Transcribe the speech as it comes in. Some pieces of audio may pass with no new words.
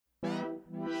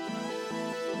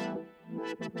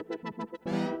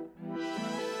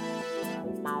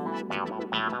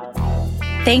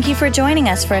Thank you for joining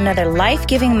us for another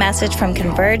life-giving message from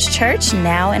Converge Church,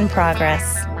 now in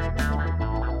progress.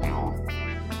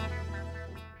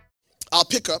 I'll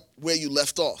pick up where you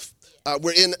left off.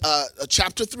 We're in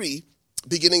chapter 3,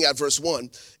 beginning at verse 1.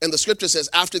 And the scripture says,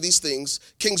 after these things,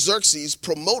 King Xerxes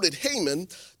promoted Haman,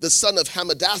 the son of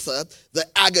Hammedatha, the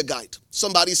Agagite.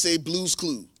 Somebody say Blue's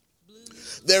Clue.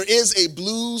 There is a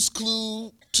Blue's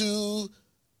Clue to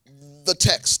the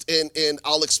text, and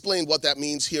I'll explain what that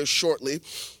means here shortly.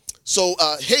 So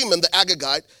Haman, the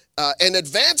Agagite, and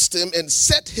advanced him and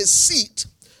set his seat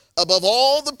above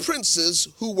all the princes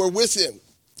who were with him.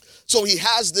 So he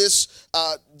has this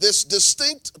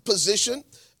distinct position,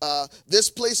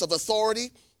 this place of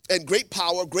authority and great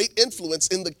power, great influence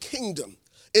in the kingdom.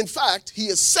 In fact, he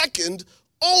is second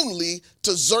only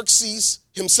to Xerxes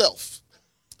himself.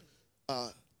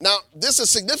 Now, this is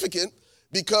significant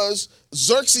because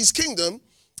Xerxes' kingdom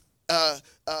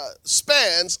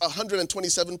spans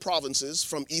 127 provinces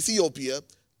from Ethiopia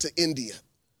to India.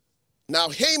 Now,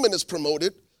 Haman is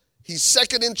promoted. He's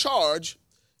second in charge,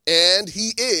 and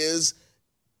he is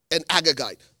an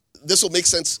Agagite. This will make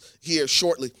sense here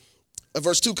shortly.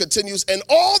 Verse 2 continues, and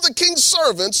all the king's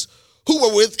servants who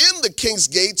were within the king's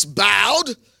gates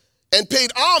bowed and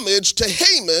paid homage to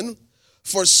Haman,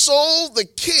 for so the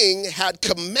king had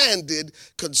commanded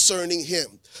concerning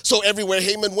him. So everywhere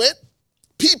Haman went,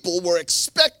 people were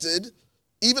expected,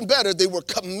 even better, they were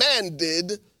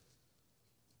commanded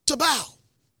to bow.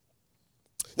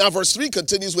 Now verse 3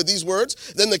 continues with these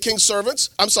words, then the king's servants,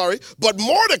 but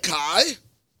Mordecai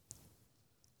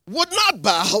would not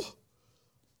bow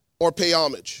or pay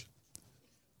homage.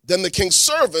 Then the king's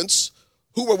servants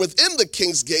who were within the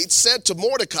king's gate said to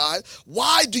Mordecai,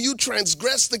 why do you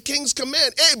transgress the king's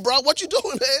command? Hey, bro, what you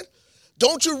doing, man?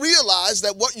 Don't you realize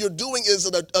that what you're doing is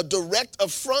a direct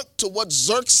affront to what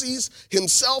Xerxes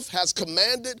himself has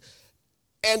commanded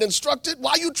and instructed?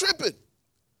 Why you tripping?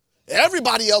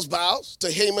 Everybody else bows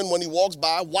to Haman when he walks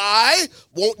by. Why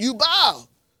won't you bow?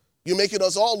 You're making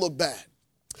us all look bad.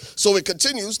 So it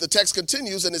continues, the text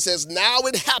continues, and it says, now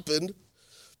it happened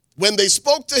when they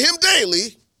spoke to him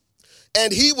daily,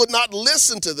 and he would not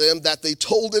listen to them, that they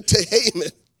told it to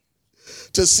Haman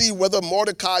to see whether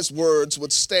Mordecai's words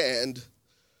would stand,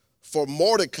 for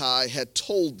Mordecai had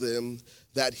told them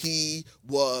that he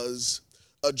was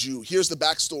a Jew. Here's the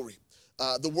backstory.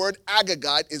 The word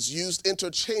Agagite is used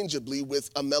interchangeably with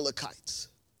Amalekites.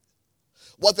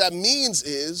 What that means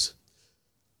is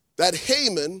that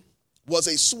Haman was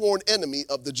a sworn enemy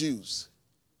of the Jews.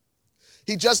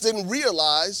 He just didn't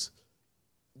realize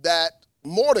that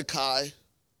Mordecai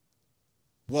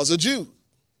was a Jew.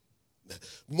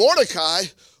 Mordecai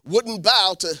wouldn't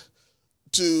bow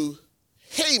to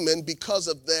Haman because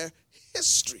of their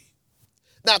history.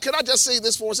 Now, can I just say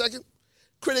this for a second?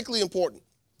 Critically important.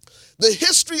 The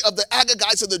history of the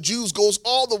Agagites and the Jews goes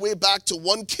all the way back to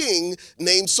one king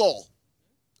named Saul.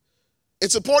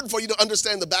 It's important for you to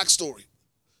understand the backstory,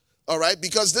 all right?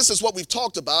 Because this is what we've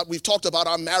talked about. We've talked about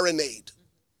our marinade.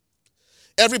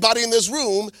 Everybody in this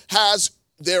room has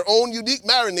their own unique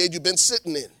marinade you've been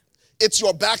sitting in. It's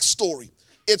your backstory.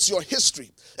 It's your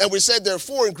history. And we said there are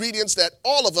 4 ingredients that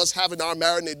all of us have in our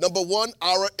marinade. Number 1,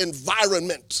 our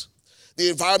environment. The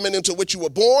environment into which you were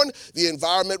born, the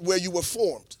environment where you were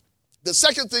formed. The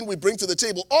second thing we bring to the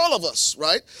table, all of us,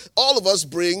 right? All of us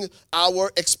bring our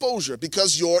exposure,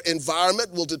 because your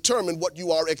environment will determine what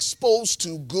you are exposed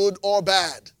to, good or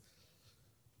bad.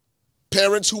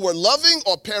 Parents who were loving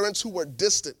or parents who were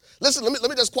distant. Listen, let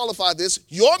me just qualify this.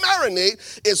 Your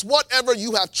marinade is whatever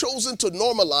you have chosen to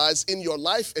normalize in your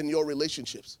life and your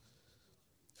relationships.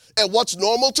 And what's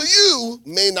normal to you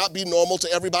may not be normal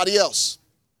to everybody else.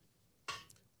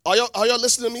 Are y'all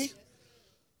listening to me?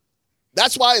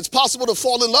 That's why it's possible to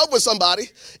fall in love with somebody,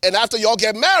 and after y'all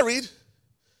get married,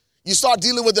 you start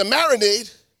dealing with the marinade,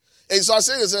 and you start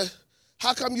saying,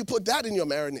 how come you put that in your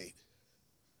marinade?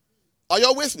 Are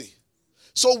y'all with me?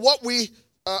 So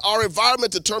our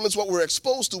environment determines what we're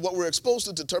exposed to. What we're exposed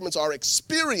to determines our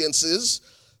experiences,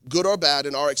 good or bad,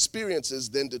 and our experiences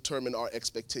then determine our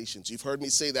expectations. You've heard me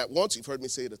say that once. You've heard me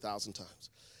say it 1,000 times.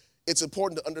 It's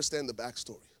important to understand the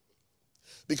backstory,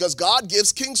 because God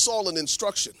gives King Saul an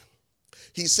instruction.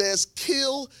 He says,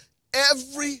 kill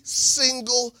every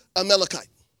single Amalekite.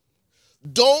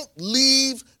 Don't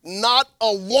leave not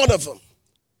a one of them.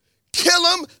 Kill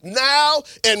them now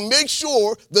and make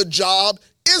sure the job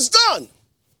is done.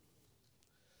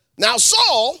 Now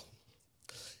Saul,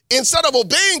 instead of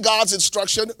obeying God's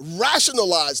instruction,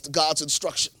 rationalized God's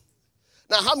instruction.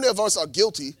 Now, how many of us are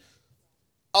guilty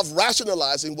of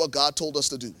rationalizing what God told us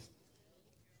to do?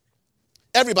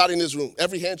 Everybody in this room,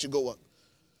 every hand should go up.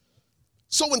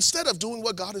 So instead of doing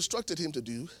what God instructed him to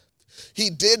do, he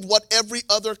did what every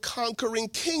other conquering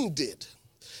king did.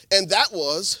 And that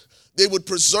was, they would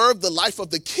preserve the life of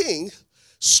the king,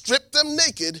 strip them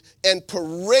naked, and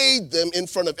parade them in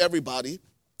front of everybody.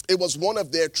 It was one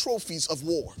of their trophies of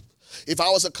war. If I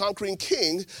was a conquering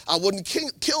king, I wouldn't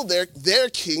kill their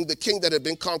king, the king that had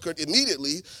been conquered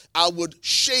immediately. I would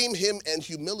shame him and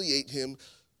humiliate him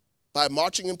by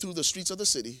marching him through the streets of the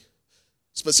city,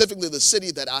 specifically the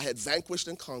city that I had vanquished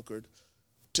and conquered,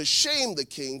 to shame the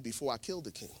king before I killed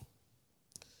the king.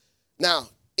 Now,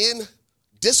 in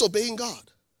disobeying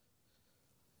God,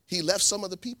 he left some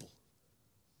of the people.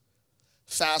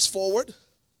 Fast forward,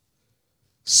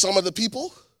 some of the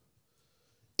people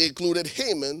included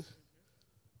Haman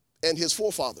and his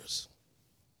forefathers.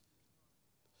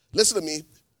 Listen to me.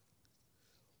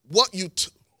 What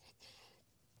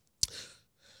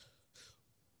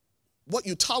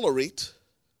you tolerate,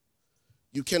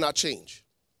 you cannot change.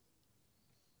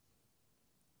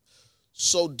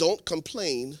 So don't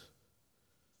complain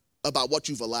about what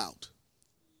you've allowed.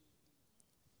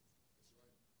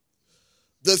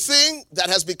 The thing that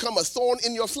has become a thorn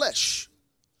in your flesh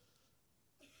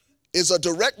is a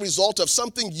direct result of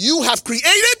something you have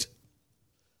created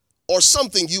or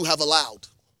something you have allowed.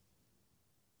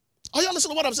 Are y'all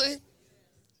listening to what I'm saying?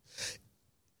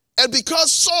 And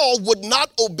because Saul would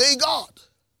not obey God,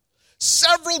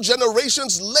 several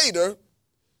generations later,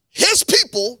 his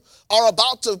people are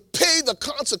about to pay the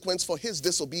consequence for his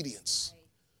disobedience.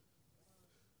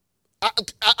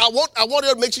 I want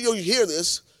to make sure you hear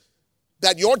this,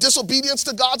 that your disobedience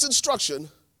to God's instruction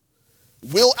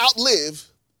will outlive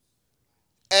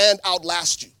and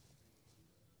outlast you.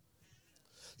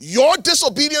 Your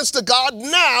disobedience to God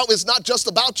now is not just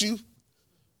about you.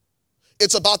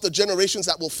 It's about the generations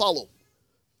that will follow.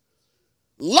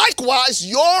 Likewise,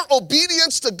 your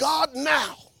obedience to God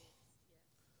now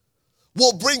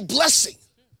will bring blessing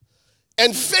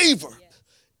and favor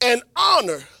and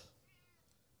honor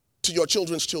to your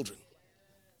children's children.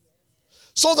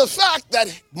 So the fact that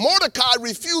Mordecai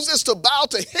refuses to bow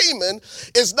to Haman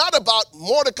is not about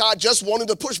Mordecai just wanting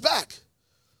to push back.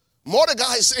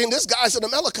 Mordecai is saying, this guy's an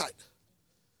Amalekite,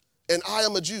 and I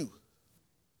am a Jew.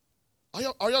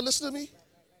 Are y'all listening to me?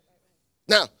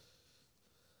 Now,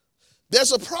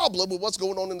 there's a problem with what's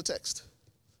going on in the text.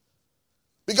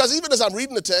 Because even as I'm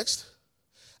reading the text,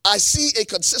 I see a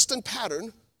consistent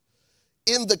pattern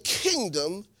in the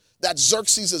kingdom that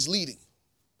Xerxes is leading.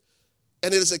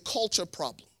 And it is a culture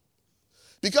problem.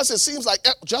 Because it seems like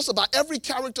just about every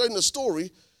character in the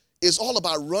story is all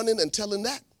about running and telling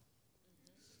that.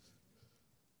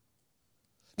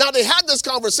 Now, they had this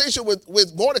conversation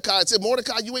with Mordecai and said,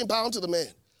 Mordecai, you ain't bound to the man.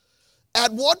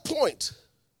 At what point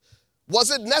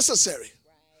was it necessary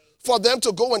for them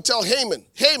to go and tell Haman,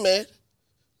 hey, man,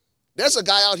 there's a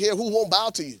guy out here who won't bow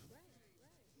to you?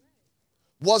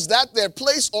 Was that their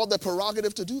place or their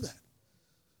prerogative to do that?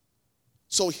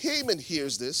 So Haman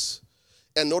hears this,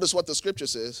 and notice what the scripture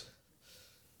says.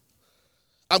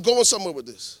 I'm going somewhere with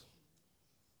this.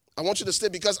 I want you to stay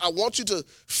because I want you to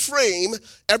frame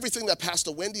everything that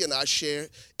Pastor Wendy and I share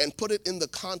and put it in the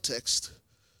context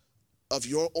of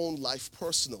your own life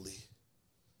personally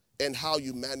and how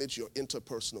you manage your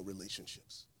interpersonal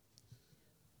relationships.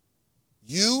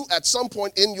 You, at some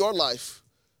point in your life,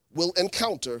 will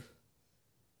encounter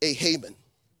a Haman.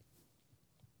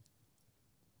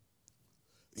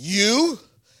 You,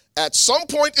 at some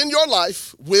point in your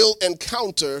life, will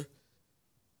encounter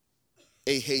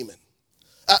a Haman.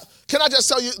 Can I just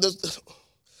tell you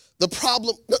the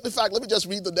problem? In fact, let me just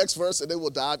read the next verse and then we'll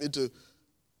dive into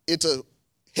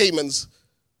Haman's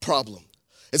problem.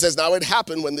 It says, now it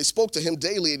happened when they spoke to him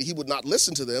daily and he would not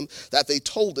listen to them, that they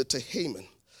told it to Haman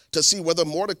to see whether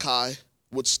Mordecai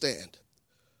would stand.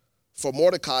 For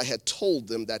Mordecai had told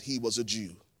them that he was a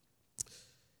Jew.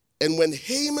 And when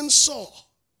Haman saw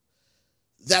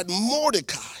that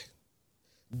Mordecai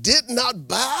did not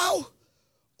bow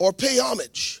or pay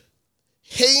homage,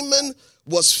 Haman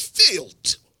was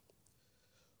filled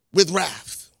with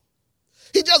wrath.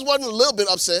 He just wasn't a little bit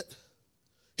upset.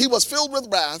 He was filled with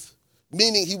wrath,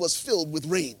 meaning he was filled with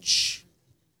rage.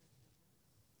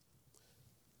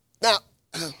 Now,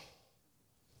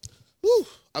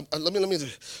 let me.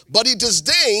 But he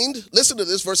disdained, listen to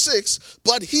this, verse 6,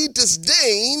 but he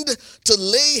disdained to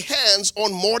lay hands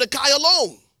on Mordecai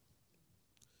alone.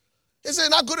 He said,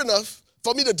 not good enough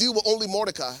for me to deal with only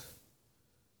Mordecai.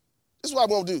 This is what I'm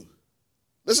going to do.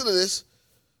 Listen to this.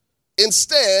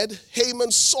 Instead,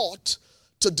 Haman sought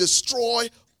to destroy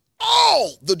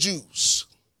all the Jews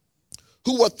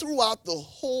who were throughout the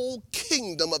whole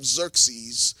kingdom of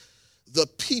Xerxes, the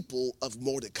people of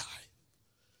Mordecai.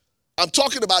 I'm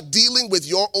talking about dealing with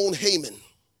your own Haman.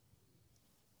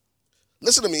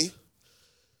 Listen to me.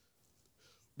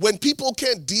 When people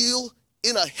can't deal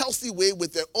in a healthy way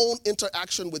with their own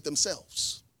interaction with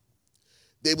themselves,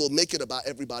 they will make it about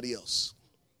everybody else.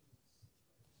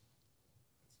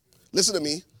 Listen to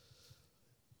me.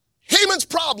 Haman's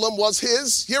problem was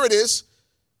his, here it is,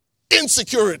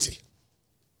 insecurity.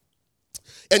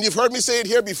 And you've heard me say it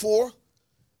here before,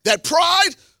 that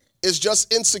pride is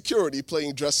just insecurity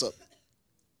playing dress up.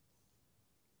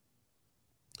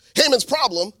 Haman's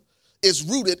problem is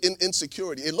rooted in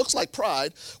insecurity. It looks like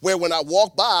pride, where when I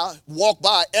walk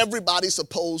by, everybody's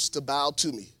supposed to bow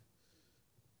to me.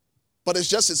 But it's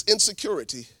just his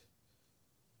insecurity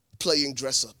playing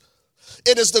dress up.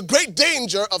 It is the great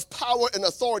danger of power and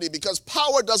authority, because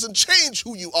power doesn't change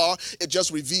who you are, it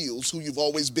just reveals who you've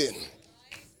always been.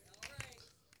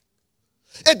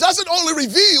 It doesn't only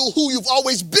reveal who you've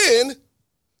always been,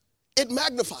 it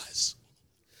magnifies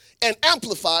and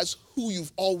amplifies who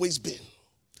you've always been.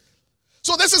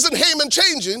 So this isn't Haman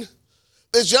changing.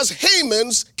 It's just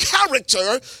Haman's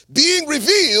character being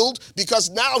revealed, because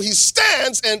now he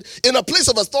stands and in a place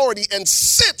of authority and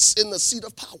sits in the seat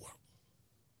of power.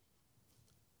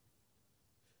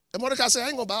 And Mordecai said, I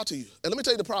ain't going to bow to you. And let me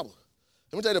tell you the problem.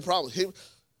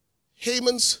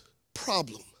 Haman's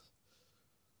problem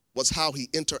was how he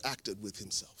interacted with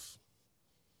himself.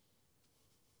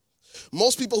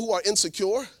 Most people who are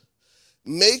insecure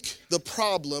make the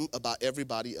problem about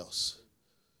everybody else.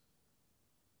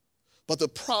 But the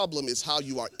problem is how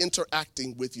you are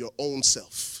interacting with your own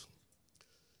self,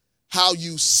 how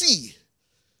you see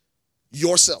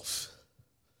yourself,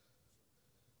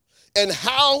 and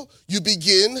how you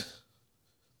begin,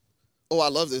 oh, I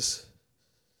love this,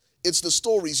 it's the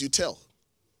stories you tell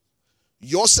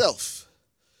yourself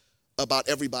about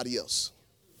everybody else.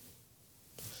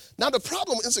 Now, the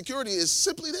problem with insecurity is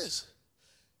simply this.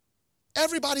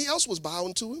 Everybody else was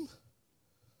bowing to him.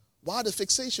 Why the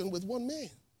fixation with one man?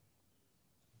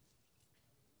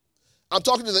 I'm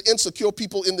talking to the insecure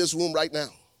people in this room right now.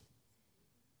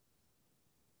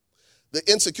 The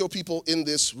insecure people in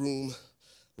this room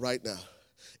right now.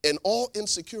 And all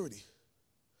insecurity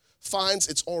finds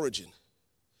its origin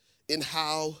in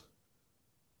how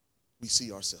we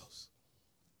see ourselves.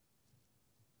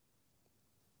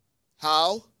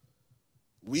 How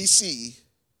we see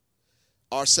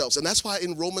ourselves. And that's why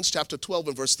in Romans chapter 12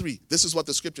 and verse 3, this is what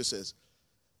the scripture says.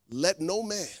 Let no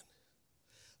man,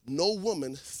 no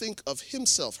woman think of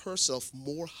himself, herself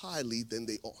more highly than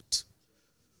they ought.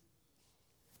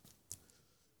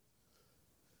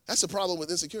 That's the problem with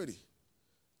insecurity.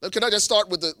 Now, can I just start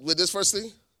with this first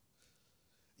thing?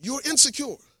 You're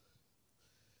insecure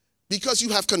because you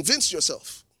have convinced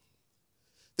yourself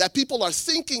that people are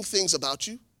thinking things about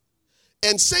you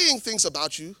and saying things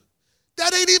about you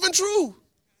that ain't even true.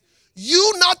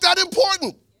 You not that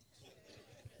important.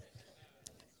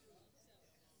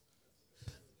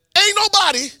 Ain't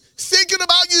nobody thinking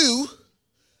about you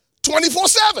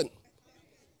 24/7.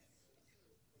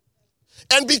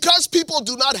 And because people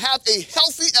do not have a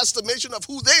healthy estimation of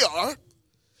who they are,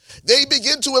 they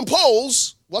begin to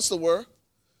impose, what's the word?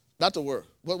 Not the word.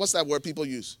 What's that word people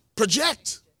use?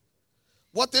 Project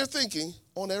what they're thinking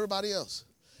on everybody else.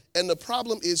 And the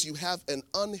problem is you have an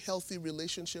unhealthy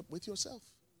relationship with yourself.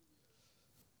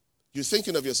 You're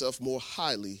thinking of yourself more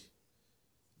highly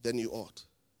than you ought.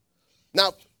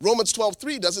 Now, Romans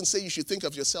 12:3 doesn't say you should think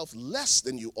of yourself less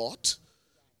than you ought.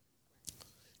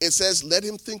 It says, let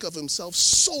him think of himself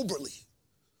soberly,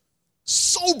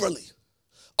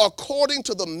 according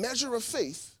to the measure of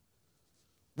faith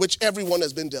which everyone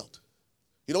has been dealt.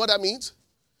 You know what that means?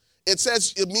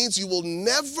 It means you will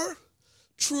never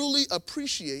truly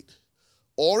appreciate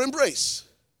or embrace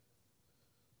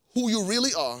who you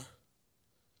really are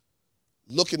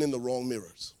looking in the wrong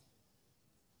mirrors.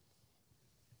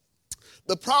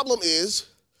 The problem is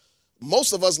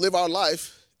most of us live our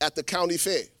life at the county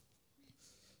fair.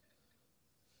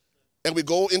 And we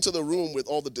go into the room with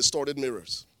all the distorted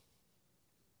mirrors.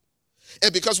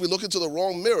 And because we look into the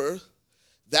wrong mirror,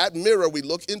 that mirror we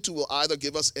look into will either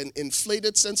give us an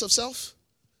inflated sense of self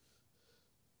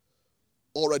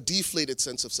or a deflated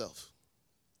sense of self.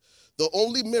 The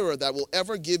only mirror that will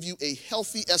ever give you a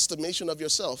healthy estimation of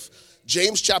yourself,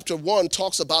 James chapter 1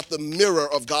 talks about the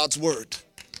mirror of God's word.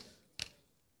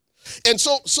 And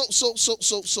so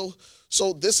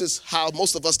this is how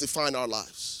most of us define our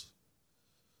lives.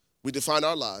 We define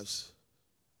our lives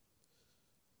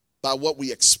by what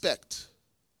we expect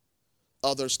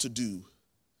others to do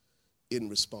in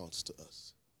response to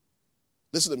us.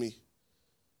 Listen to me.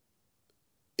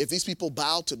 If these people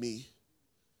bow to me,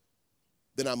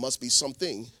 then I must be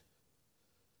something,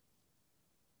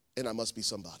 and I must be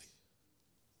somebody.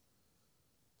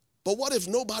 But what if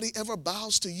nobody ever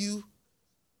bows to you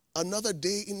another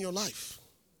day in your life?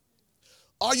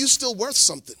 Are you still worth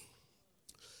something?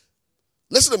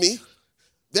 Listen to me.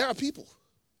 There are people,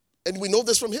 and we know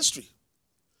this from history,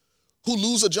 who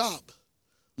lose a job,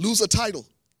 lose a title.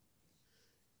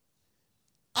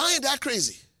 I ain't that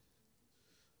crazy.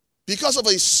 Because of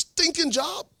a stinking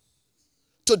job,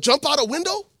 to jump out a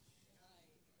window?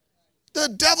 The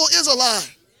devil is a lie.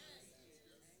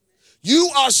 You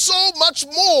are so much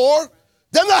more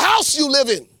than the house you live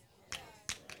in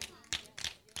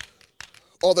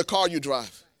or the car you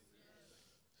drive.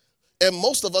 And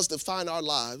most of us define our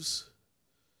lives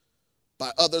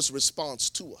by others' response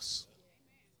to us.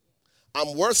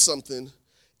 I'm worth something,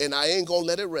 and I ain't going to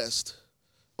let it rest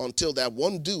until that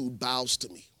one dude bows to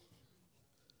me.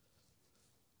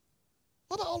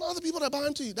 What about all the other people that bow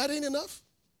to you? That ain't enough.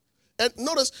 And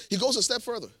notice, he goes a step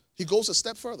further. He goes a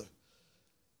step further.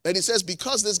 And he says,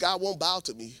 because this guy won't bow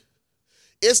to me,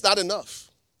 it's not enough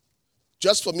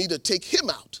just for me to take him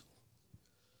out.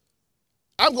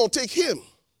 I'm going to take him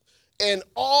and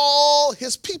all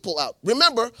his people out.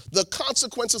 Remember the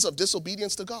consequences of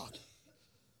disobedience to God.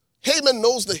 Haman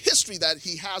knows the history that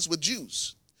he has with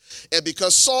Jews. And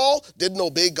because Saul didn't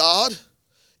obey God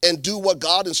and do what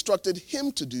God instructed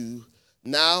him to do,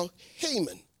 now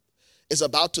Haman is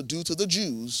about to do to the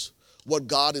Jews what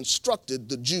God instructed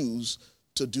the Jews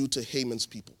to do to Haman's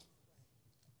people.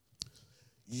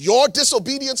 Your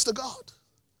disobedience to God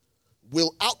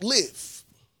will outlive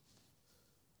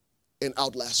and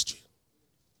outlast you.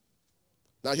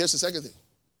 Now here's the second thing.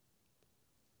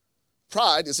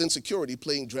 Pride is insecurity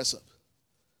playing dress up.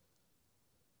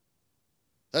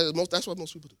 That's what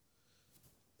most people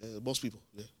do. Most people,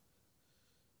 yeah.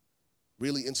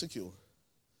 Really insecure.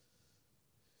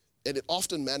 And it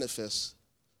often manifests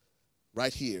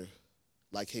right here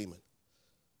like Haman.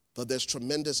 But there's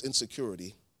tremendous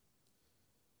insecurity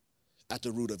at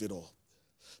the root of it all.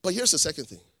 But here's the second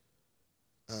thing.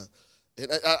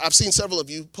 And I've seen several of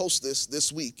you post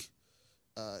this week.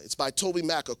 It's by Toby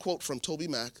Mac, a quote from Toby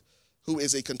Mac, who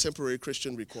is a contemporary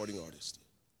Christian recording artist.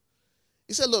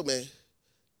 He said, look, man,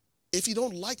 if you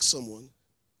don't like someone,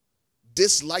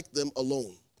 dislike them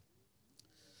alone.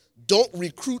 Don't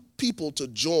recruit people to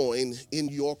join in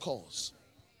your cause.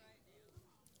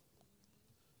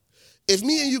 If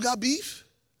me and you got beef,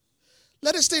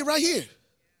 let it stay right here.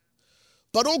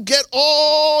 But don't get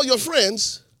all your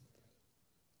friends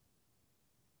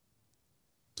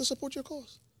to support your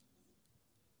cause.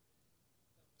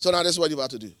 So now this is what you're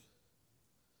about to do.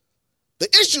 The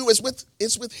issue is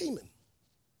with Haman.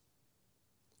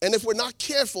 And if we're not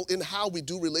careful in how we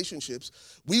do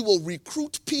relationships, we will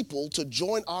recruit people to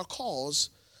join our cause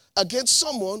against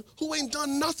someone who ain't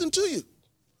done nothing to you.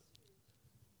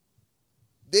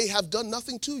 They have done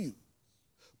nothing to you.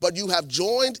 But you have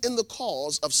joined in the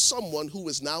cause of someone who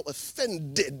is now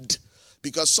offended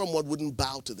because someone wouldn't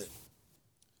bow to them.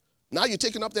 Now you're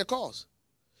taking up their cause.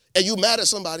 And you mad at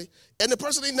somebody, and the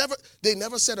person they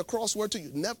never said a cross word to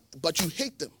you, but you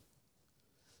hate them.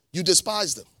 You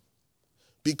despise them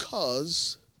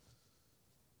because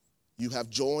you have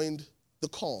joined the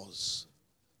cause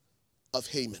of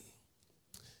Haman.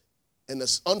 And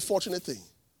the unfortunate thing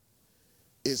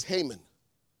is Haman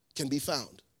can be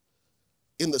found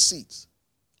in the seats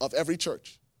of every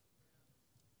church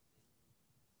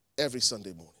every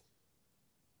Sunday morning.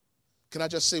 Can I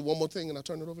just say one more thing and I'll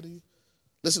turn it over to you?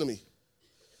 Listen to me.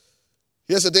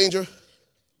 Here's the danger.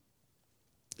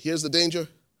 Here's the danger.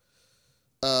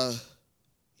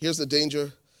 Here's the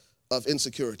danger of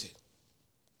insecurity.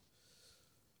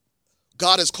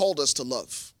 God has called us to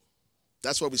love.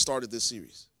 That's where we started this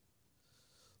series.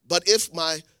 But if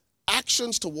my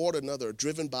actions toward another are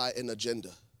driven by an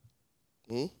agenda,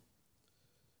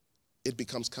 it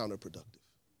becomes counterproductive.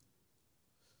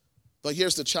 But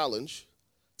here's the challenge.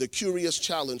 The curious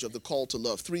challenge of the call to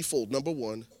love, threefold. Number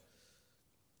one,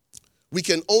 we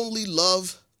can only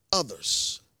love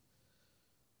others.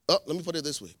 Let me put it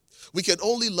this way. We can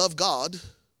only love God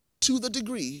to the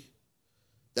degree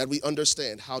that we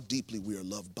understand how deeply we are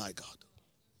loved by God.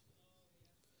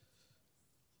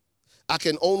 I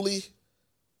can only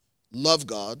love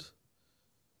God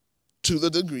to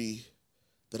the degree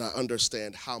that I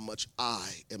understand how much I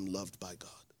am loved by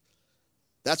God.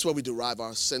 That's where we derive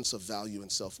our sense of value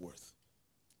and self-worth,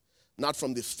 not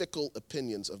from the fickle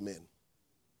opinions of men.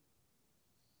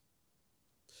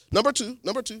 Number two,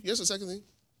 here's the second thing.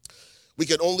 We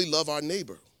can only love our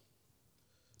neighbor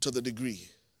to the degree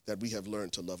that we have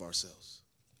learned to love ourselves.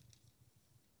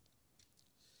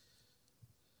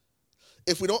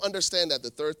 if we don't understand that, the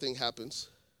third thing happens.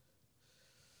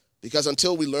 Because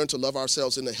until we learn to love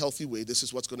ourselves in a healthy way, this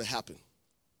is what's going to happen.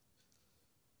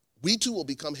 We too will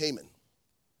become Haman.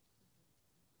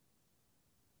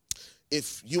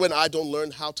 If you and I don't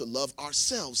learn how to love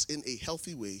ourselves in a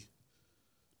healthy way,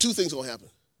 two things are going to happen.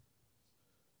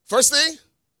 First thing,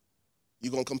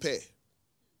 you're going to compare.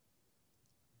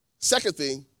 Second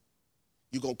thing,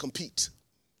 you're going to compete.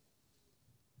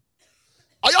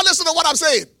 Are y'all listening to what I'm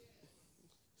saying?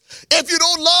 If you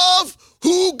don't love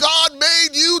who God made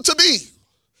you to be,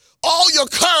 all your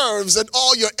curves and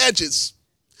all your edges,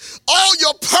 all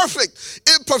your perfect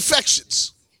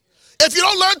imperfections, if you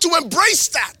don't learn to embrace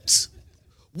that,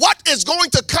 what is going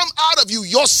to come out of you,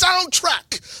 your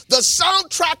soundtrack, the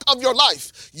soundtrack of your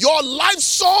life, your life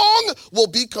song will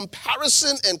be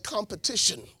comparison and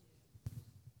competition.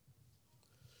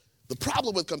 The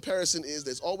problem with comparison is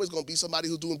there's always going to be somebody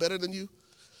who's doing better than you.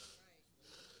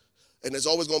 And there's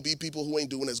always going to be people who ain't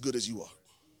doing as good as you are.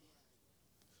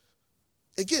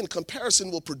 Again, comparison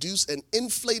will produce an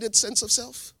inflated sense of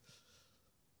self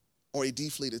or a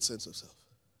deflated sense of self.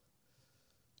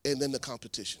 And then the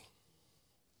competition.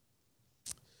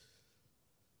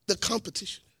 The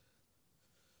competition.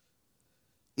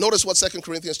 Notice what 2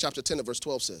 Corinthians chapter 10 and verse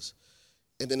 12 says.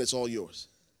 And then it's all yours.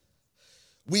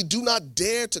 We do not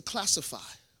dare to classify.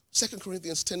 2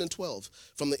 Corinthians 10 and 12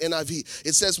 from the NIV.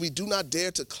 It says we do not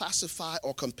dare to classify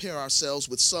or compare ourselves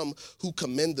with some who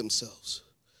commend themselves.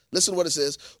 Listen to what it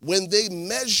says. When they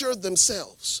measure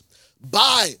themselves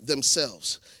by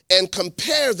themselves and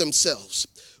compare themselves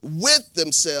with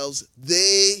themselves,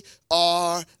 they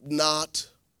are not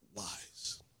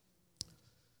wise.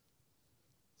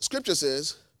 Scripture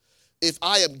says, if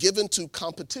I am given to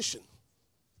competition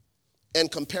and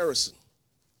comparison,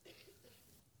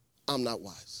 I'm not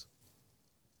wise.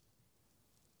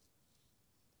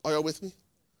 Are y'all with me?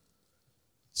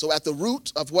 So at the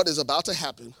root of what is about to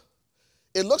happen,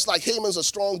 it looks like Haman's a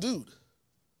strong dude.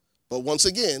 But once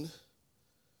again,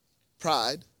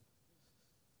 pride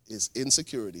is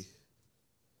insecurity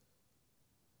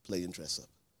playing dress up.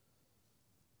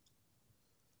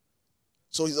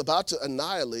 So he's about to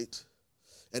annihilate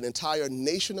an entire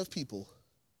nation of people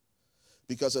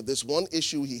because of this one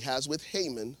issue he has with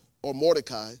Haman or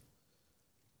Mordecai.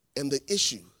 And the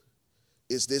issue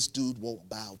is this dude won't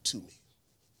bow to me.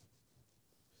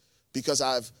 Because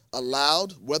I've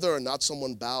allowed whether or not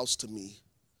someone bows to me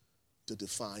to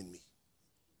define me.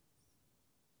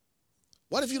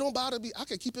 What if you don't bow to me? I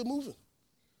can keep it moving.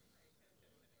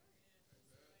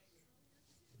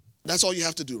 That's all you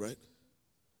have to do, right?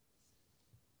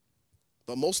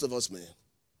 But most of us, man,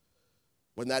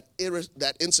 when that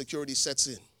insecurity sets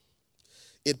in,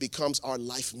 it becomes our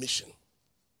life mission.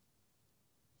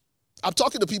 I'm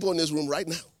talking to people in this room right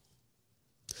now.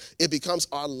 It becomes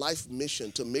our life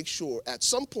mission to make sure at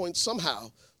some point,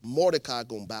 somehow, Mordecai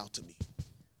gonna bow to me.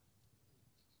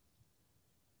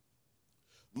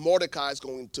 Mordecai is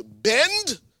going to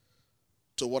bend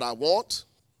to what I want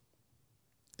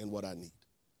and what I need.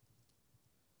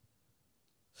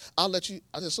 I'll let you,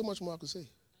 there's so much more I can say.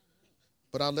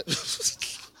 But I'll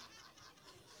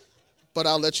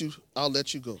let you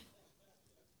go.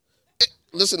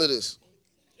 Listen to this.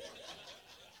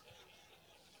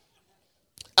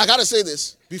 I got to say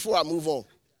this before I move on.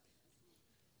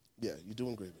 Yeah, you're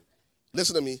doing great.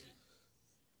 Listen to me.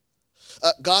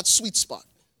 God's sweet spot.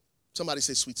 Somebody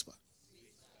say sweet spot.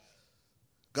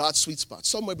 God's sweet spot.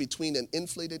 Somewhere between an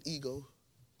inflated ego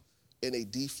and a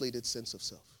deflated sense of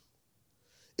self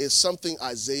is something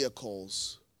Isaiah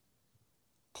calls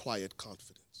quiet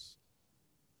confidence.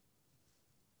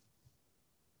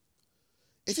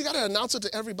 If you got to announce it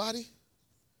to everybody,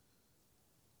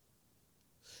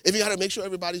 if you got to make sure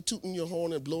everybody tooting your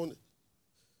horn and blowing it.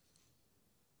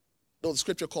 No, the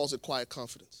scripture calls it quiet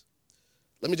confidence.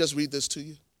 Let me just read this to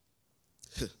you.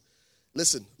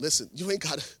 Listen, you ain't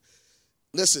got to,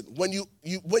 listen, when you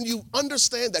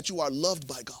understand that you are loved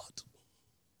by God,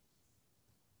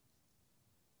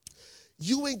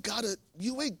 you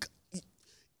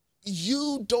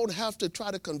don't have to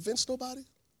try to convince nobody,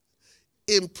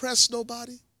 impress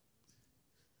nobody.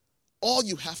 All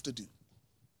you have to do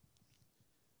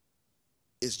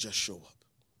is just show up.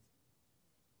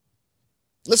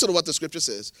 Listen to what the scripture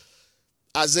says.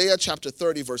 Isaiah chapter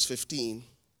 30, verse 15.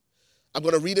 I'm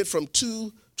going to read it from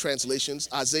two translations.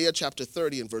 Isaiah chapter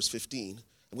 30 and verse 15.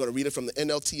 I'm going to read it from the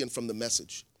NLT and from the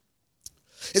Message.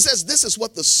 It says, this is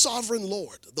what the sovereign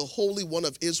Lord, the Holy One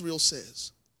of Israel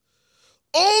says.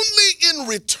 Only in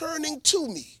returning to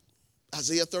me.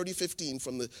 Isaiah 30:15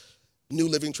 from the New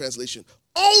Living Translation.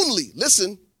 Only,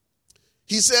 listen,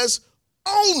 he says,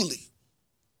 only.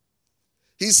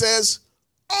 He says,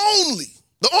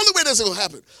 the only way that's going to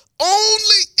happen,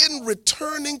 only in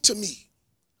returning to me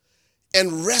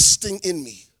and resting in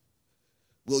me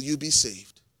will you be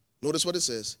saved. Notice what it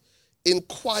says. In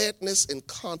quietness and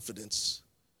confidence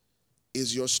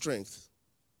is your strength,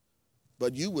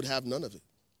 but you would have none of it.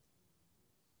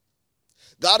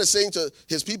 God is saying to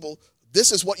his people,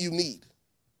 this is what you need.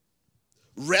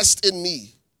 Rest in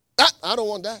me. I don't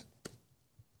want that.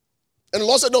 And the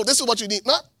Lord said, no, this is what you need.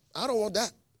 No, I don't want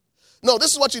that. No,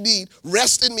 this is what you need.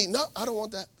 Rest in me. No, I don't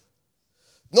want that.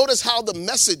 Notice how the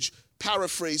Message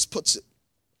paraphrase puts it.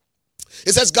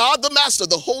 It says, God the Master,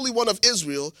 the Holy One of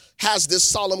Israel, has this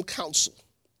solemn counsel.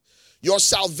 Your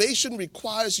salvation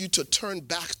requires you to turn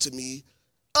back to me.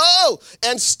 Oh,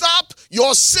 and stop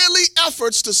your silly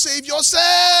efforts to save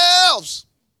yourselves.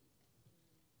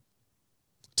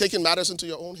 Taking matters into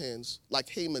your own hands like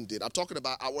Haman did. I'm talking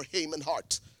about our Haman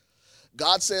heart.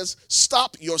 God says,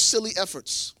 stop your silly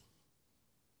efforts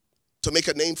to make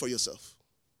a name for yourself,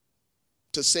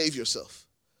 to save yourself.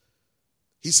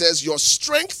 He says, your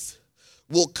strength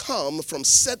will come from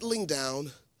settling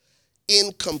down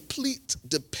in complete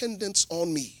dependence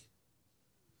on me,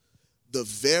 the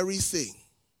very thing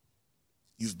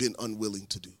you've been unwilling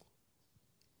to do.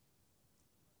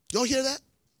 Y'all hear that?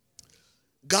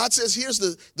 God says, here's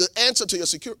the answer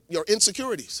to your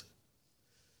insecurities.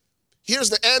 Here's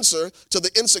the answer to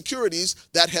the insecurities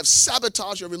that have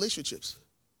sabotaged your relationships.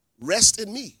 Rest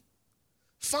in me.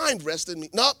 Find rest in me.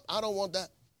 No, I don't want that.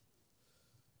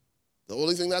 The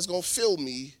only thing that's going to fill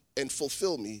me and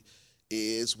fulfill me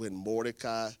is when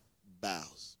Mordecai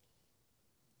bows.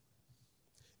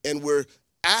 And we're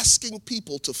asking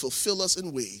people to fulfill us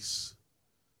in ways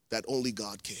that only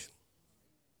God can.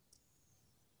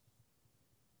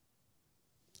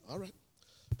 All right.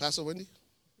 Pastor Wendy.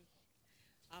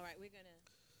 All right,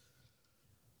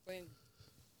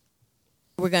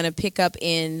 we're going to pick up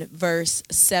in verse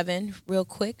 7 real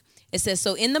quick. It says,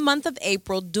 so in the month of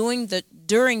April, during the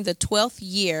 12th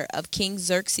year of King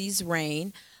Xerxes'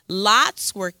 reign,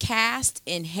 lots were cast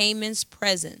in Haman's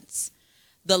presence.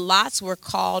 The lots were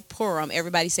called Purim.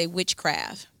 Everybody say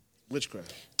witchcraft.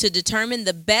 Witchcraft. To determine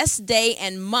the best day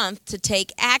and month to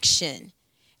take action.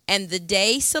 And the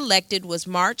day selected was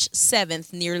March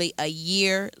 7th, nearly a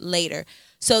year later.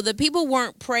 So the people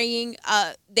weren't praying,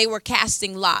 they were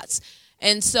casting lots.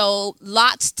 And so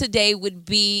lots today would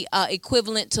be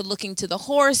equivalent to looking to the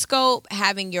horoscope,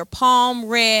 having your palm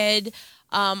read,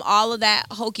 all of that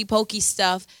hokey pokey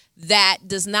stuff that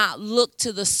does not look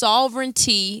to the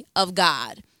sovereignty of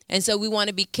God. And so we want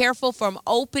to be careful from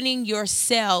opening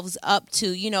yourselves up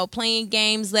to, playing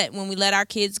games when we let our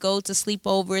kids go to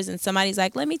sleepovers and somebody's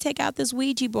like, let me take out this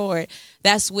Ouija board.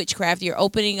 That's witchcraft. You're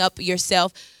opening up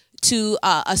yourself to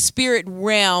a spirit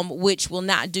realm which will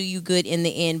not do you good in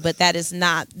the end. But that is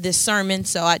not this sermon,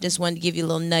 so I just wanted to give you a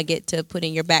little nugget to put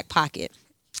in your back pocket.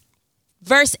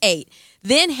 Verse 8,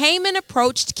 then Haman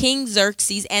approached King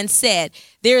Xerxes and said,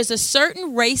 there is a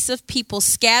certain race of people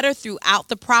scattered throughout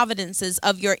the provinces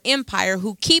of your empire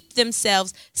who keep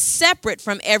themselves separate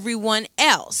from everyone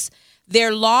else.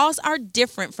 Their laws are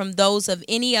different from those of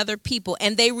any other people,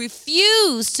 and they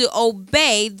refuse to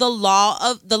obey the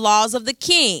laws of the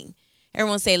king.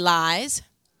 Everyone say lies.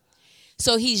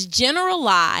 So he's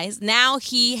generalized. Now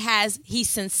he's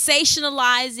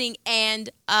sensationalizing and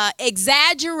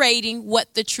exaggerating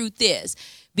what the truth is.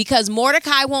 Because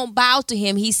Mordecai won't bow to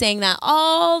him, he's saying that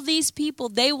all these people,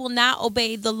 they will not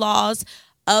obey the laws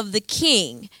of the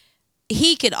king.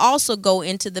 He could also go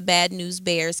into the bad news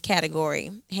bears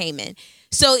category, Haman.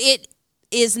 So it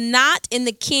is not in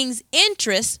the king's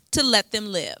interest to let them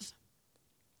live.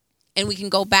 And we can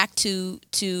go back to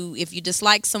if you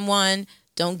dislike someone,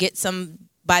 don't get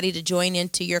somebody to join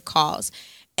into your cause.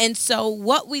 And so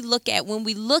what we look at when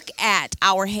we look at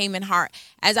our Haman heart,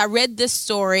 as I read this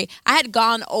story, I had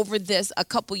gone over this a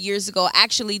couple years ago.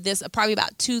 Actually, probably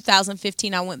about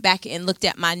 2015, I went back and looked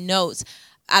at my notes.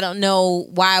 I don't know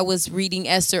why I was reading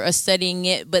Esther or studying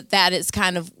it, but that is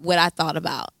kind of what I thought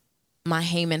about my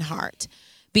Haman heart.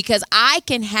 Because I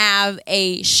can have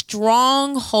a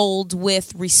stronghold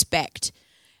with respect.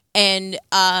 And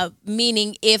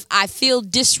meaning if I feel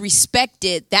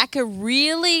disrespected, that could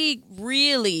really,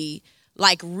 really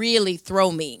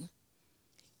throw me.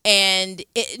 And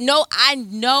I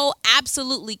know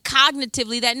absolutely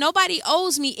cognitively that nobody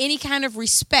owes me any kind of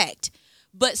respect.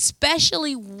 but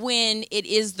especially when it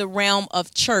is the realm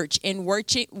of church and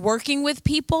working with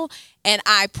people. And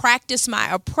I practice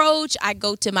my approach. I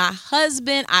go to my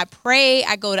husband. I pray.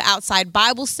 I go to outside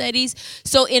Bible studies.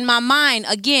 So in my mind,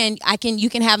 again, you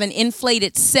can have an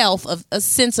inflated self, of a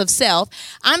sense of self.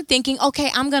 I'm thinking,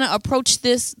 okay, I'm going to approach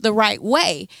this the right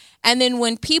way. And then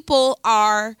when people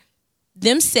are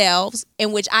themselves,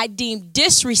 in which I deem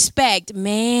disrespect,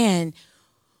 man,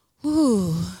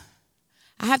 whew,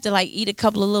 I have to eat a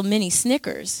couple of little mini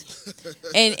Snickers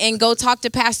and go talk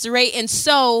to Pastor Ray. And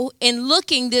so in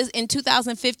looking this in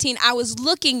 2015, I was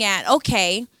looking at,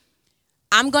 okay,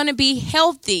 I'm going to be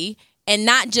healthy and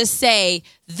not just say,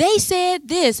 they said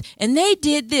this and they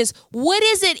did this. What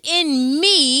is it in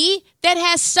me that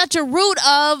has such a root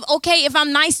of, okay, if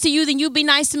I'm nice to you, then you be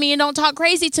nice to me and don't talk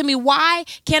crazy to me. Why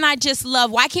can't I just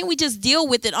love? Why can't we just deal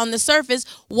with it on the surface?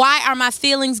 Why are my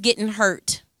feelings getting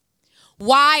hurt?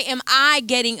 Why am I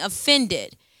getting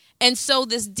offended? And so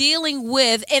this dealing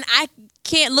with, and I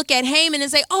can't look at Haman and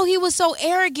say, oh, he was so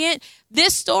arrogant.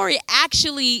 This story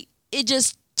actually, it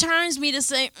just turns me to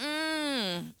say,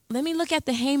 let me look at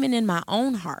the Haman in my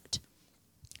own heart.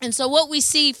 And so what we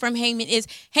see from Haman is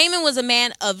Haman was a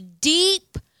man of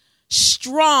deep,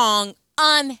 strong,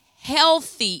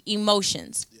 unhealthy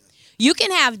emotions. Yeah. You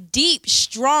can have deep,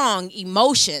 strong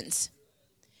emotions.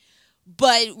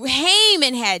 But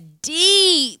Haman had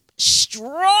deep,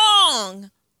 strong,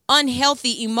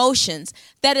 unhealthy emotions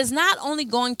that is not only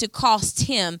going to cost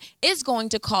him, it's going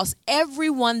to cost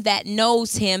everyone that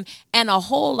knows him and a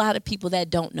whole lot of people that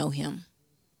don't know him.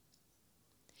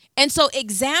 And so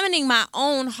examining my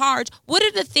own heart, what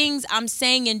are the things I'm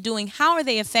saying and doing? How are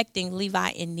they affecting Levi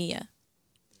and Nia?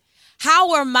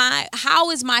 How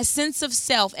is my sense of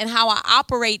self and how I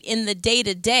operate in the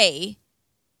day-to-day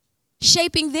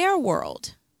shaping their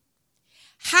world?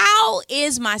 How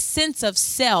is my sense of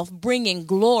self bringing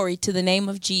glory to the name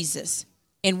of Jesus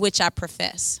in which I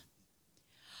profess?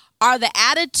 Are the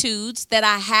attitudes that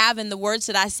I have and the words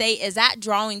that I say, is that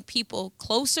drawing people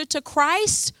closer to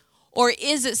Christ? Or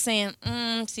is it saying,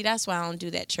 see, that's why I don't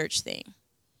do that church thing?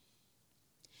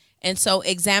 And so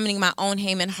examining my own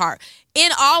Haman heart. In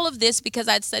all of this, because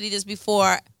I'd studied this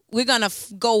before, we're going to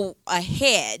go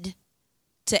ahead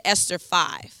to Esther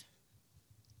 5.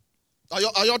 Are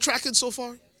y'all tracking so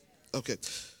far? Okay.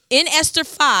 In Esther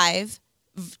 5,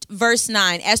 verse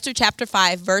 9, Esther chapter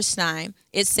 5, verse 9,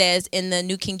 it says in the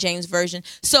New King James Version,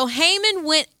 so Haman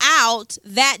went out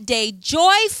that day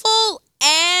joyful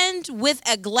and with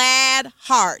a glad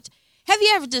heart. Have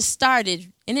you ever just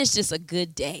started and it's just a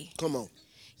good day? Come on.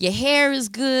 Your hair is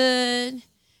good.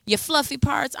 Your fluffy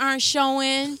parts aren't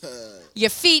showing.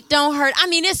 Your feet don't hurt. I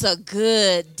mean, it's a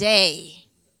good day.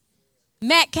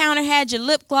 Mac Counter had your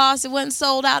lip gloss. It wasn't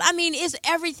sold out. I mean,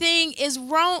 everything is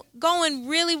going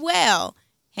really well.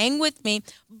 Hang with me.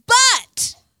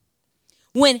 But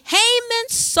when Haman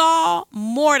saw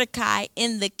Mordecai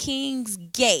in the king's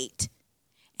gate,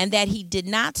 and that he did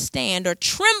not stand or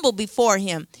tremble before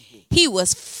him, he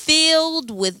was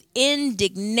filled with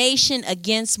indignation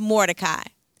against Mordecai.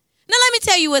 Now, let me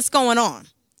tell you what's going on.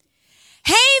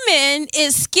 Haman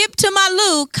is Skip to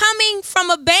Malou coming from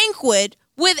a banquet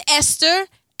with Esther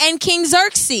and King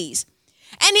Xerxes.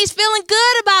 And he's feeling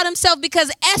good about himself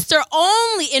because Esther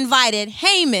only invited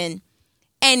Haman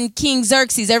and King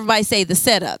Xerxes. Everybody say the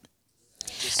setup.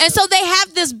 And so they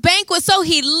have this banquet. So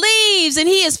he leaves and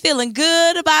he is feeling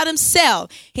good about himself.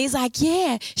 He's like,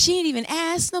 yeah, she ain't even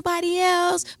asked nobody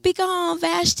else. Be gone,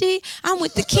 Vashti. I'm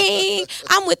with the king.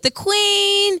 I'm with the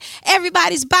queen.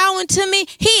 Everybody's bowing to me.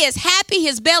 He is happy.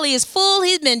 His belly is full.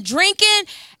 He's been drinking.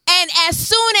 And as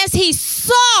soon as he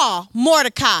saw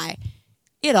Mordecai,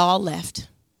 it all left.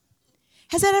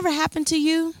 Has that ever happened to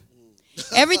you?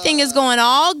 Everything is going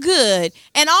all good.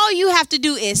 And all you have to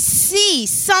do is see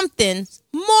something,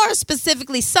 more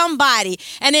specifically somebody,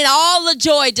 and then all the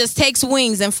joy just takes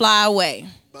wings and fly away.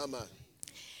 Mama.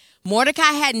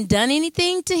 Mordecai hadn't done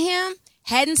anything to him,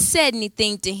 hadn't said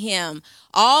anything to him.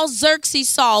 All Xerxes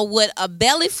saw with a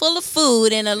belly full of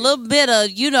food and a little bit of,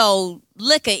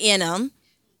 liquor in him.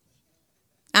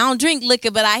 I don't drink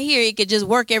liquor, but I hear it could just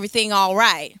work everything all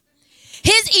right.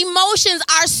 His emotions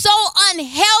are so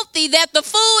unhealthy that the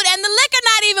food and the liquor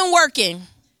not even working.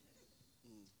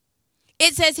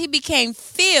 It says he became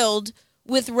filled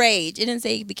with rage. It didn't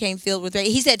say he became filled with rage.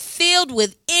 He said filled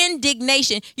with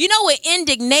indignation. You know what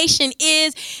indignation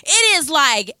is? It is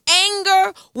like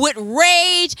anger with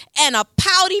rage and a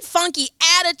pouty, funky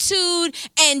attitude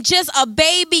and just a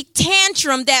baby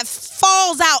tantrum that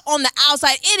falls out on the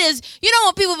outside. It is,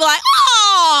 when people be like,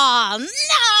 oh, no,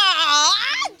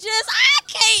 I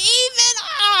can't even,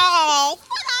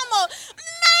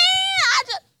 man, I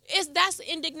That's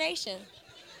indignation.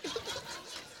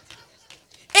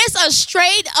 It's a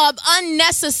straight up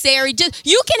unnecessary.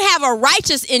 You can have a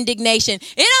righteous indignation.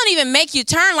 It don't even make you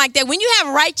turn like that. When you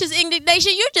have righteous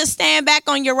indignation, you just stand back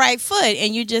on your right foot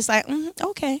and you just like,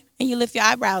 okay. And you lift your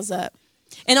eyebrows up.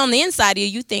 And on the inside of you,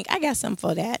 you think, I got something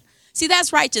for that. See,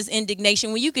 that's righteous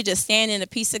indignation when you could just stand in the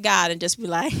peace of God and just be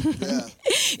like,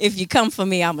 if you come for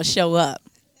me, I'm going to show up.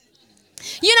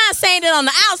 You're not saying it on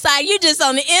the outside. You're just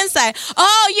on the inside.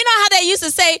 Oh, you know how they used to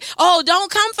say, oh,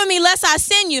 don't come for me lest I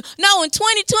send you. No, in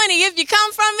 2020, if you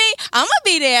come from me, I'm going to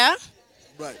be there.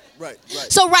 Right.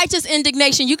 So righteous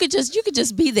indignation, you could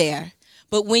just be there.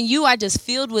 But when you are just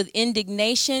filled with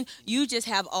indignation, you just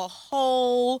have a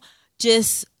whole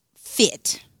just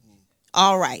fit.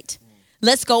 All right.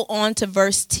 Let's go on to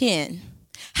verse 10.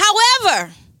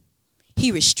 However,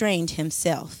 he restrained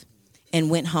himself and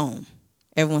went home.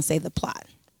 Everyone say the plot.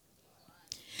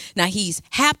 Now he's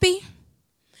happy,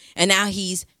 and now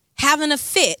he's having a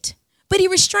fit, but he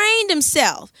restrained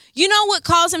himself. You know what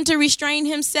caused him to restrain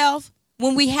himself?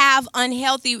 When we have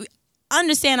unhealthy,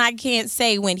 understand I can't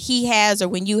say when he has or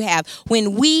when you have.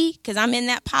 When we, because I'm in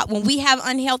that pot, when we have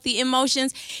unhealthy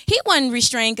emotions, he wasn't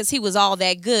restrained because he was all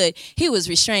that good. He was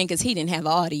restrained because he didn't have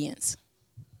an audience.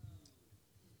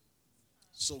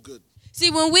 So good. See,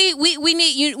 when we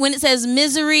need you, when it says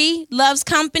misery loves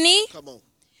company. Come on.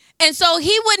 And so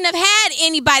he wouldn't have had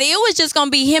anybody. It was just going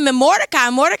to be him and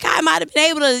Mordecai. Mordecai might have been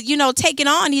able to, take it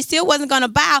on. He still wasn't going to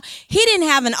bow. He didn't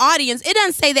have an audience. It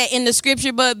doesn't say that in the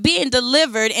scripture, but being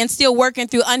delivered and still working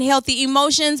through unhealthy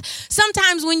emotions.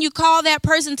 Sometimes when you call that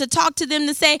person to talk to them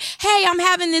to say, hey, I'm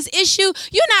having this issue,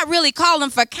 you're not really calling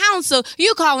for counsel.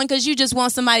 You're calling because you just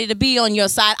want somebody to be on your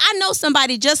side. I know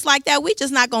somebody just like that. We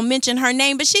just not going to mention her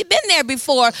name, but she's been there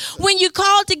before. When you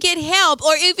call to get help,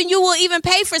 or even you will even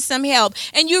pay for some help,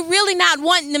 and you really not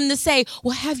wanting them to say,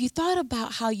 well, have you thought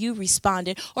about how you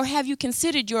responded, or have you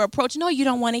considered your approach? No, you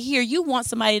don't want to hear. You want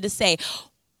somebody to say,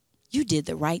 you did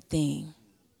the right thing.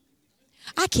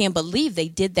 I can't believe they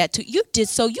did that to you.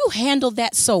 You handled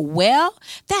that so well.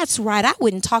 That's right. I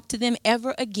wouldn't talk to them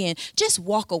ever again. Just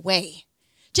walk away.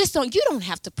 You don't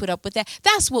have to put up with that.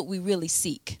 That's what we really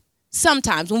seek.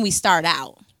 Sometimes when we start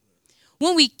out,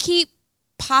 when we keep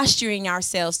posturing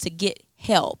ourselves to get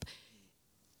help,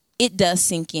 it does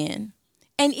sink in.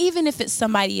 And even if it's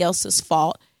somebody else's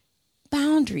fault,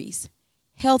 boundaries,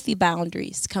 healthy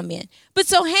boundaries come in. But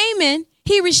so Haman,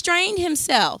 he restrained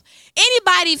himself.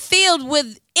 Anybody filled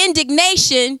with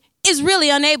indignation is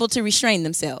really unable to restrain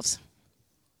themselves.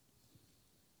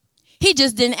 He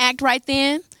just didn't act right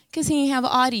then because he didn't have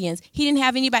an audience. He didn't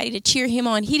have anybody to cheer him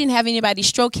on. He didn't have anybody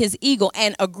stroke his ego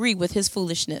and agree with his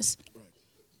foolishness.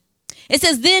 It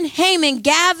says, then Haman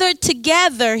gathered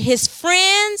together his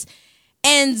friends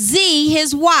and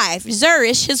his wife,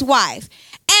 Zeresh, his wife,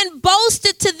 and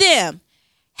boasted to them,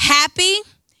 happy,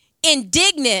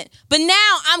 indignant, but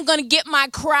now I'm going to get my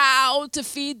crowd to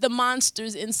feed the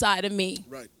monsters inside of me.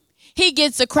 Right. He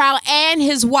gets a crowd and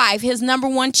his wife, his number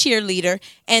one cheerleader,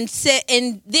 and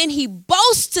then he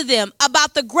boasts to them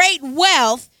about the great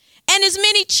wealth and his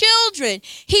many children.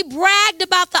 He bragged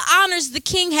about the honors the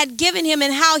king had given him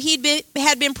and how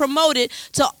had been promoted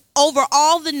to over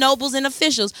all the nobles and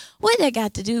officials. What that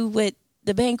got to do with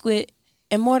the banquet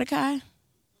and Mordecai?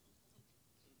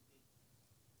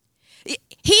 He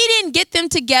didn't get them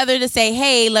together to say,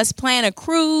 hey, let's plan a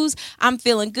cruise. I'm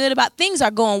feeling good about things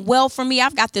are going well for me.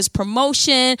 I've got this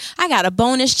promotion. I got a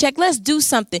bonus check. Let's do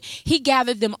something. He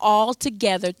gathered them all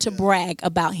together to brag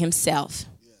about himself.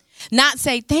 Not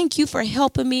say, thank you for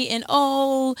helping me. And,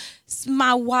 oh,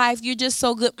 my wife, you're just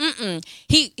so good.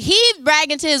 He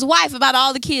bragging to his wife about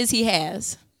all the kids he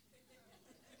has.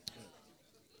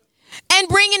 And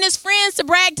bringing his friends to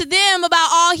brag to them about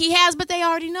all he has. But they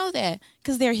already know that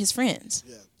because they're his friends.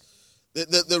 Yeah.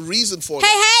 The reason for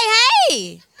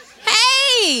Hey.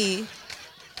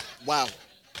 Wow.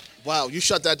 You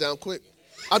shut that down quick.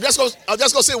 I'm just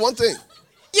gonna say one thing.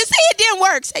 You say it didn't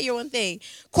work. Say your one thing.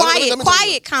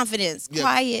 Quiet confidence. Yeah,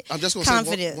 Quiet I'm just gonna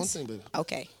confidence. say one thing, baby.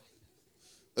 Okay.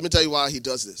 Let me tell you why he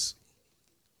does this.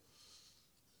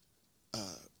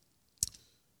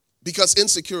 Because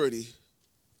insecurity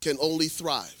can only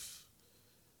thrive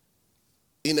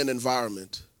in an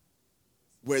environment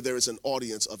where there is an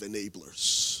audience of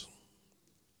enablers.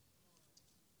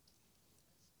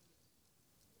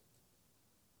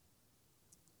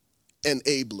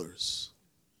 Enablers.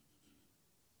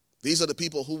 These are the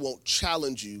people who won't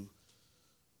challenge you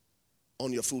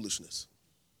on your foolishness.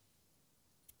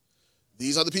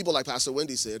 These are the people, like Pastor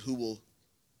Wendy said, who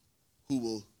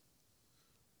will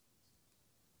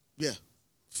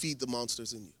feed the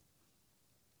monsters in you.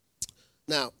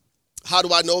 Now, How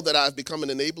do I know that I've become an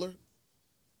enabler?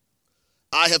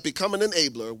 I have become an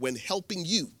enabler when helping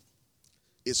you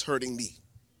is hurting me.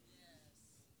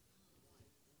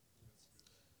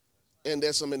 And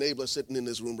there's some enablers sitting in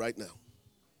this room right now.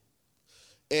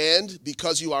 And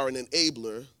because you are an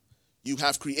enabler, you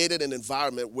have created an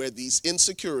environment where these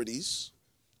insecurities,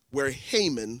 where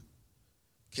Haman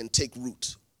can take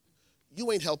root.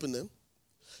 You ain't helping them.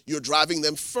 You're driving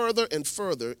them further and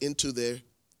further into their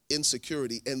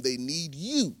insecurity, and they need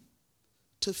you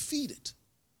to feed it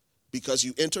because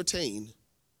you entertain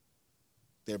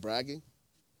their bragging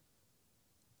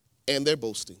and their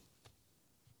boasting,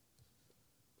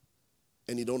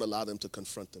 and you don't allow them to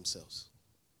confront themselves.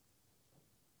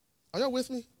 Are y'all with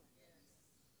me?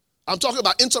 I'm talking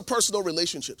about interpersonal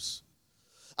relationships.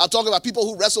 I'm talking about people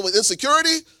who wrestle with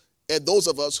insecurity and those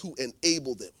of us who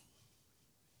enable them.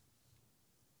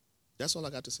 That's all I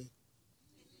got to say.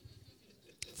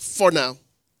 For now.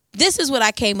 This is what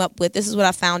I came up with. This is what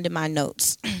I found in my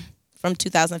notes from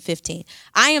 2015.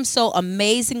 I am so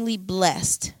amazingly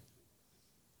blessed.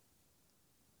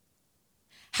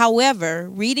 However,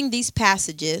 reading these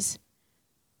passages,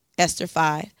 Esther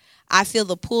 5, I feel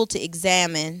the pull to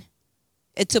examine,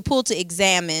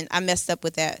 I messed up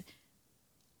with that,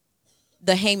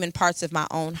 the Haman parts of my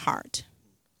own heart.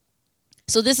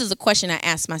 So this is a question I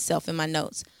asked myself in my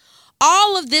notes.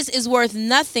 All of this is worth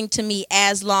nothing to me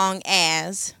as long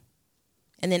as,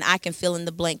 and then I can fill in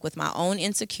the blank with my own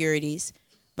insecurities,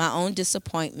 my own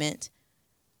disappointment,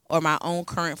 or my own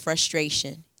current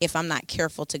frustration if I'm not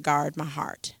careful to guard my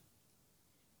heart.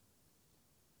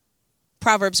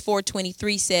 Proverbs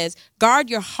 4:23 says, guard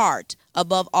your heart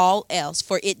above all else,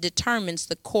 for it determines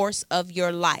the course of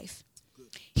your life.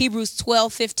 Hebrews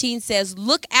 12:15 says,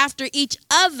 look after each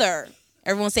other.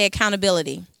 Everyone say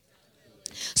accountability.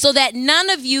 So that none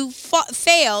of you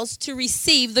fails to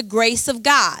receive the grace of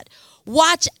God.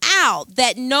 Watch out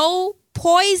that no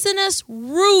poisonous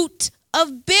root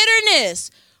of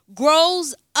bitterness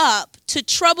grows up to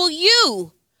trouble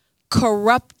you,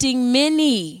 corrupting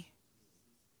many.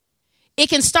 It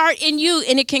can start in you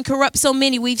and it can corrupt so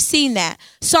many. We've seen that.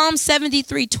 Psalm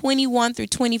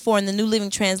 73:21-24 in the New Living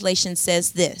Translation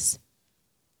says this.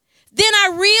 Then I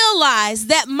realized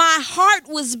that my heart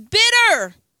was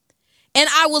bitter and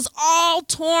I was all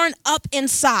torn up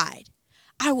inside.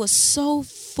 I was so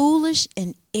foolish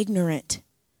and ignorant.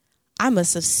 I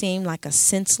must have seemed like a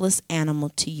senseless animal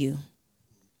to you.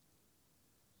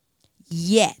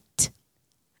 Yet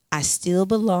I still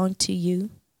belong to you.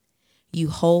 You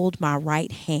hold my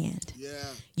right hand.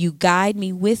 Yeah. You guide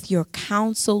me with your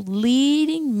counsel,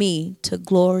 leading me to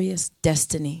glorious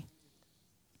destiny.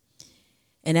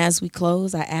 And as we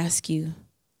close, I ask you,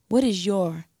 what is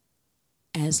your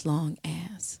as long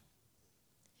as?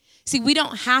 See, we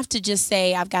don't have to just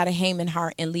say, I've got a Haman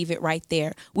heart and leave it right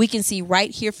there. We can see right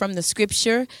here from the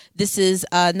scripture. This is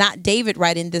not David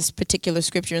writing this particular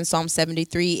scripture in Psalm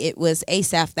 73. It was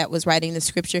Asaph that was writing the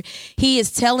scripture. He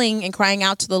is telling and crying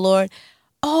out to the Lord,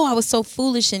 oh, I was so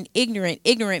foolish and ignorant.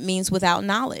 Ignorant means without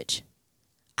knowledge.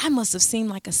 I must have seemed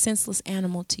like a senseless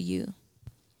animal to you.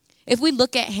 If we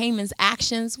look at Haman's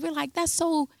actions, we're like, that's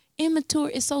so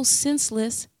immature. It's so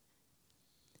senseless.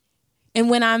 And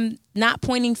when I'm not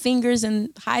pointing fingers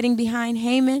and hiding behind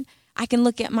Haman, I can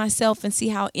look at myself and see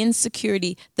how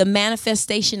insecurity, the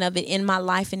manifestation of it in my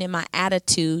life and in my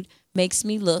attitude, makes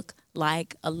me look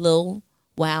like a little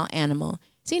wild animal.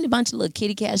 Seeing a bunch of little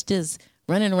kitty cats just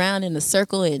running around in a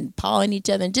circle and pawing each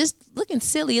other and just looking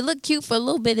silly. It looked cute for a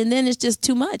little bit, and then it's just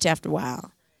too much after a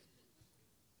while.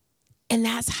 And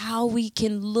that's how we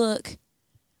can look.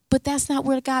 But that's not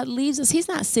where God leaves us. He's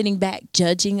not sitting back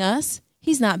judging us.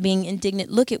 He's not being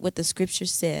indignant. Look at what the scripture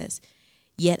says.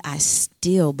 Yet I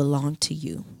still belong to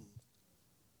you.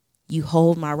 You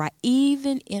hold my right,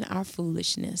 even in our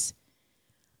foolishness.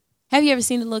 Have you ever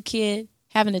seen a little kid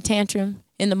having a tantrum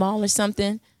in the mall or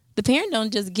something? The parent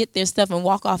don't just get their stuff and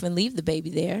walk off and leave the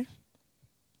baby there.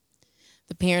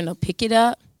 The parent will pick it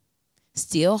up,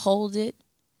 still hold it,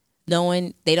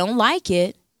 knowing they don't like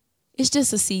it. It's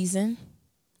just a season.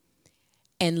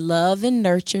 And love and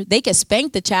nurture. They can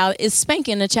spank the child. Is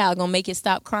spanking the child going to make it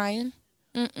stop crying?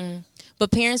 Mm-mm.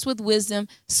 But parents with wisdom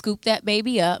scoop that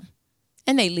baby up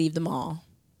and they leave them all.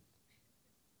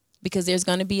 Because there's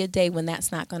going to be a day when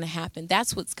that's not going to happen.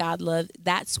 That's what God's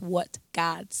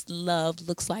love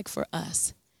looks like for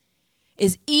us.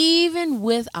 Is even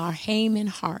with our Haman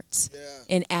hearts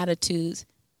and attitudes,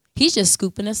 he's just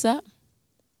scooping us up.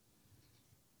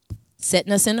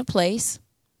 Setting us in a place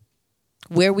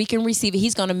where we can receive it.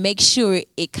 He's going to make sure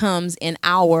it comes in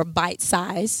our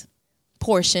bite-sized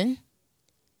portion.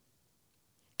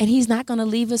 And he's not going to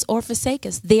leave us or forsake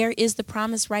us. There is the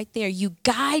promise right there. You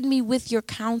guide me with your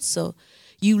counsel.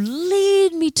 You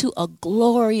lead me to a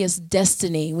glorious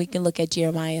destiny. We can look at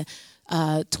Jeremiah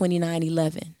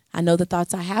 29:11. I know the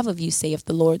thoughts I have of you, saith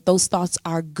the Lord. Those thoughts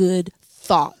are good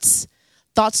thoughts.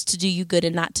 Thoughts to do you good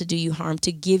and not to do you harm,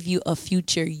 to give you a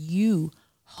future you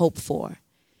hope for.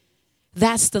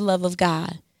 That's the love of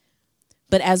God.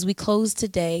 But as we close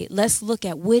today, let's look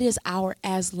at what is our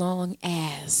as long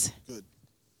as. Good.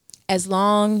 As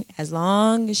long as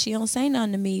she don't say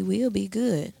nothing to me, we'll be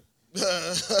good.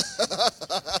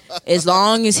 As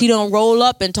long as he don't roll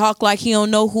up and talk like he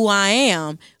don't know who I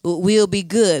am, we'll be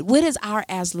good. What is our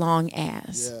as long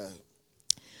as? Yeah.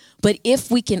 But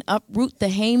if we can uproot the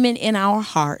Haman in our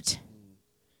heart,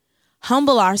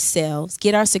 humble ourselves,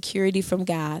 get our security from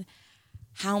God,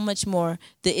 how much more?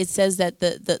 It says that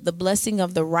the blessing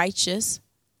of the righteous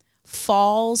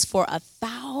falls for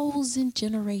 1,000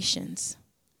 generations.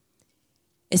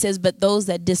 It says, but those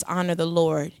that dishonor the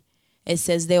Lord, it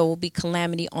says there will be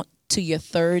calamity to your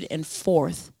third and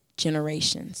fourth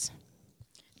generations.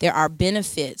 There are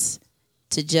benefits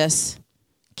to just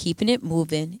keeping it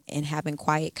moving and having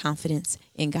quiet confidence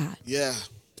in God. Yeah.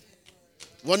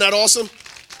 Wasn't that awesome?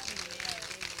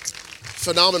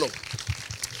 Phenomenal.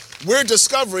 We're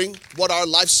discovering what our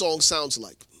life song sounds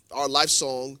like. Our life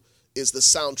song is the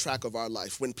soundtrack of our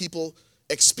life. When people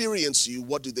experience you,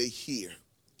 what do they hear?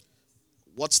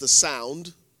 What's the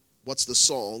sound? What's the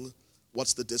song?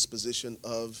 What's the disposition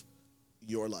of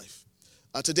your life?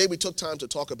 Today we took time to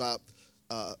talk about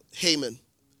Haman,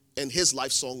 and his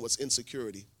life song was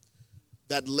insecurity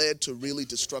that led to really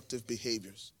destructive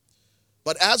behaviors.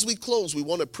 But as we close, we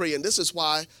want to pray, and this is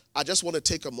why I just want to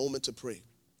take a moment to pray.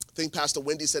 I think Pastor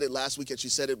Wendy said it last week, and she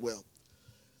said it well,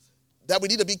 that we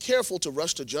need to be careful to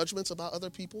rush to judgments about other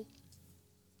people.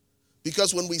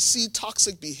 Because when we see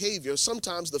toxic behavior,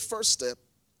 sometimes the first step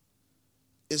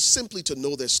is simply to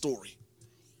know their story.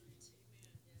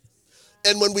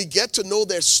 And when we get to know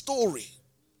their story,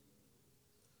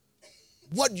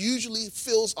 what usually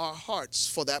fills our hearts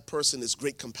for that person is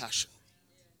great compassion.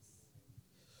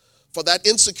 For that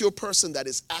insecure person that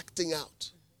is acting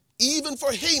out. Even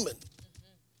for Haman,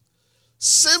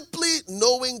 simply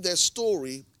knowing their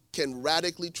story can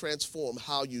radically transform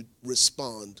how you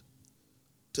respond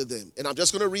to them. And I'm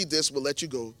just going to read this. We'll let you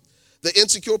go. The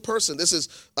insecure person, this is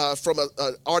from an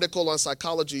article on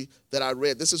psychology that I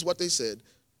read. This is what they said.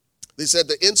 They said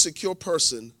the insecure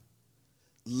person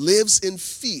lives in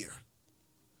fear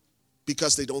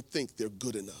because they don't think they're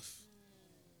good enough.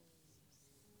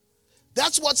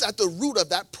 That's what's at the root of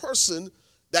that person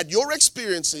that you're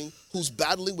experiencing who's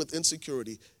battling with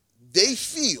insecurity. They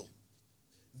feel,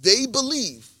 they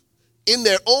believe in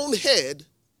their own head,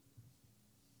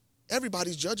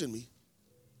 everybody's judging me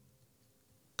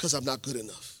because I'm not good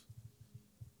enough.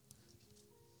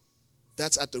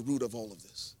 That's at the root of all of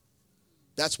this.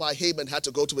 That's why Haman had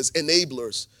to go to his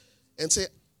enablers and say,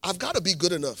 I've got to be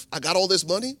good enough. I got all this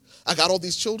money. I got all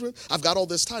these children. I've got all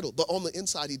this title. But on the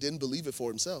inside, he didn't believe it for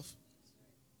himself.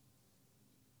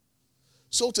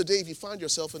 So today, if you find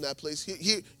yourself in that place,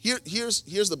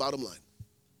 here's the bottom line.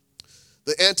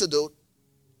 The antidote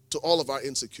to all of our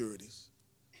insecurities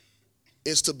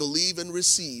is to believe and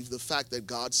receive the fact that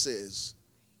God says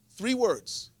 3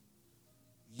 words: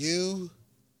 you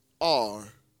are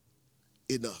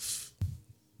enough.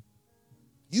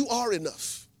 You are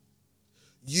enough.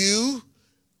 You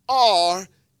are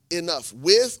enough,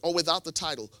 with or without the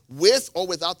title, with or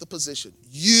without the position.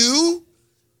 You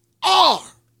are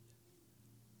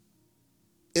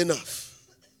enough.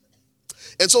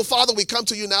 And so, Father, we come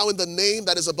to you now in the name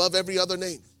that is above every other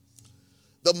name,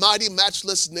 the mighty,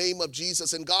 matchless name of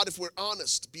Jesus. And God, if we're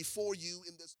honest before you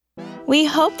in this... We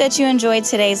hope that you enjoyed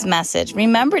today's message.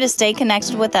 Remember to stay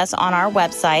connected with us on our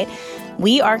website,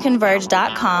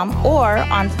 weareconverge.com, or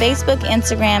on Facebook,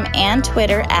 Instagram, and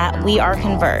Twitter at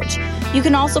weareconverge. You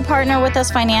can also partner with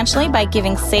us financially by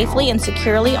giving safely and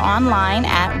securely online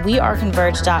at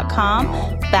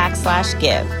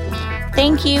weareconverge.com/give.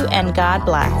 Thank you, and God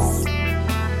bless.